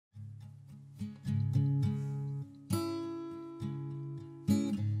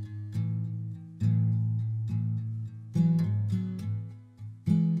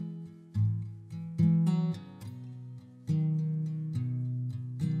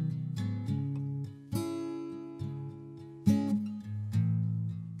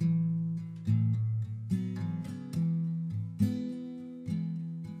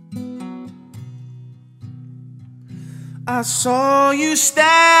I saw you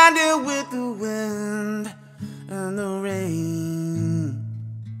standing with the wind and the rain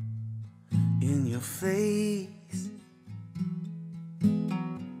in your face.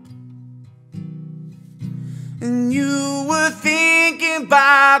 And you were thinking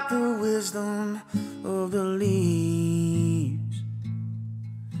about the wisdom of the leaves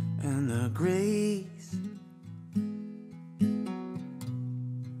and the grace.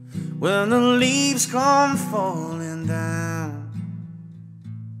 When the leaves come falling down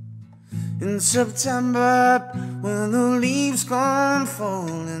in September, when the leaves come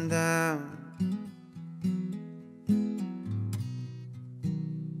falling down.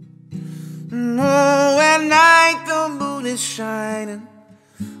 Oh, at night the moon is shining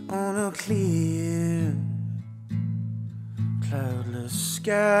on a clear, cloudless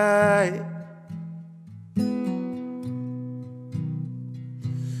sky.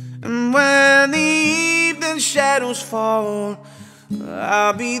 And when the evening shadows fall,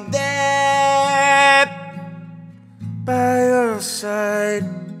 I'll be there by your side.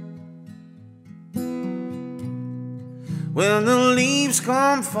 When the leaves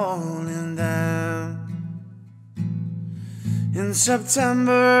come falling down in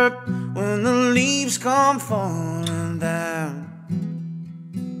September, when the leaves come falling down.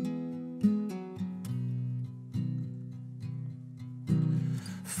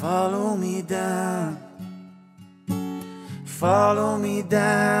 Follow me down, follow me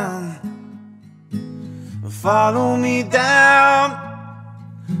down, follow me down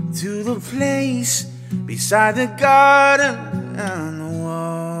to the place beside the garden and the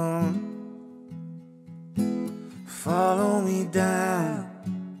wall. Follow me down,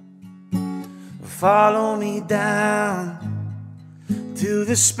 follow me down to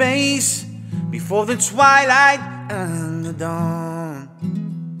the space before the twilight and the dawn.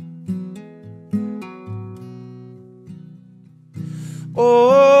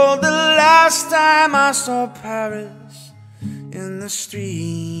 Oh, the last time I saw Paris in the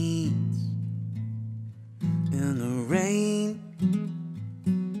streets, in the rain.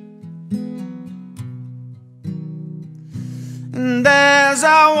 And as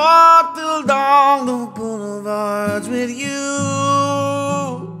I walked along the boulevards with you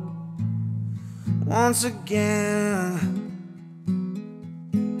once again,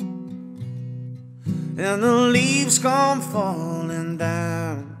 and the leaves come falling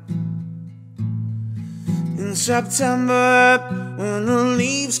down in September, when the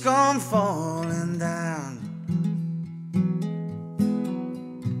leaves come falling down.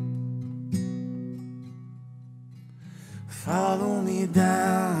 Follow me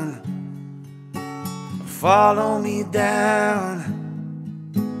down, follow me down,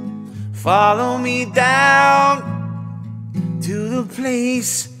 follow me down to the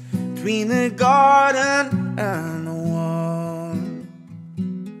place between the garden and the wall.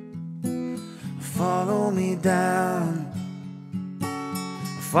 Follow me down,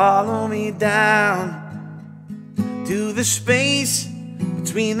 follow me down to the space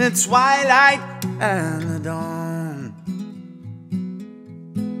between the twilight and the dawn.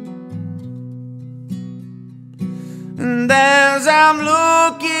 And as I'm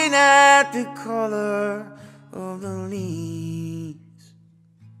looking at the color of the leaves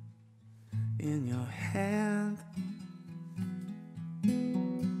in your hand,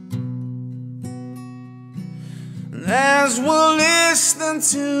 and as we're listening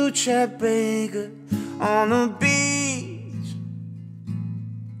to Chet Baker on the beach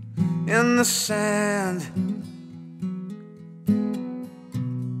in the sand,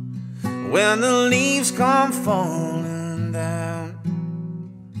 when the leaves come falling down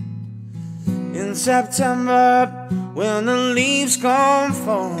in September, when the leaves come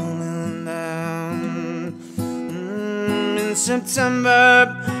falling down in September,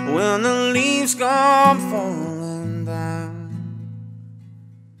 when the leaves come falling down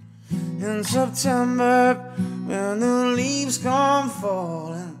in September, when the leaves come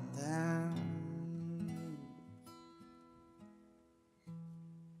falling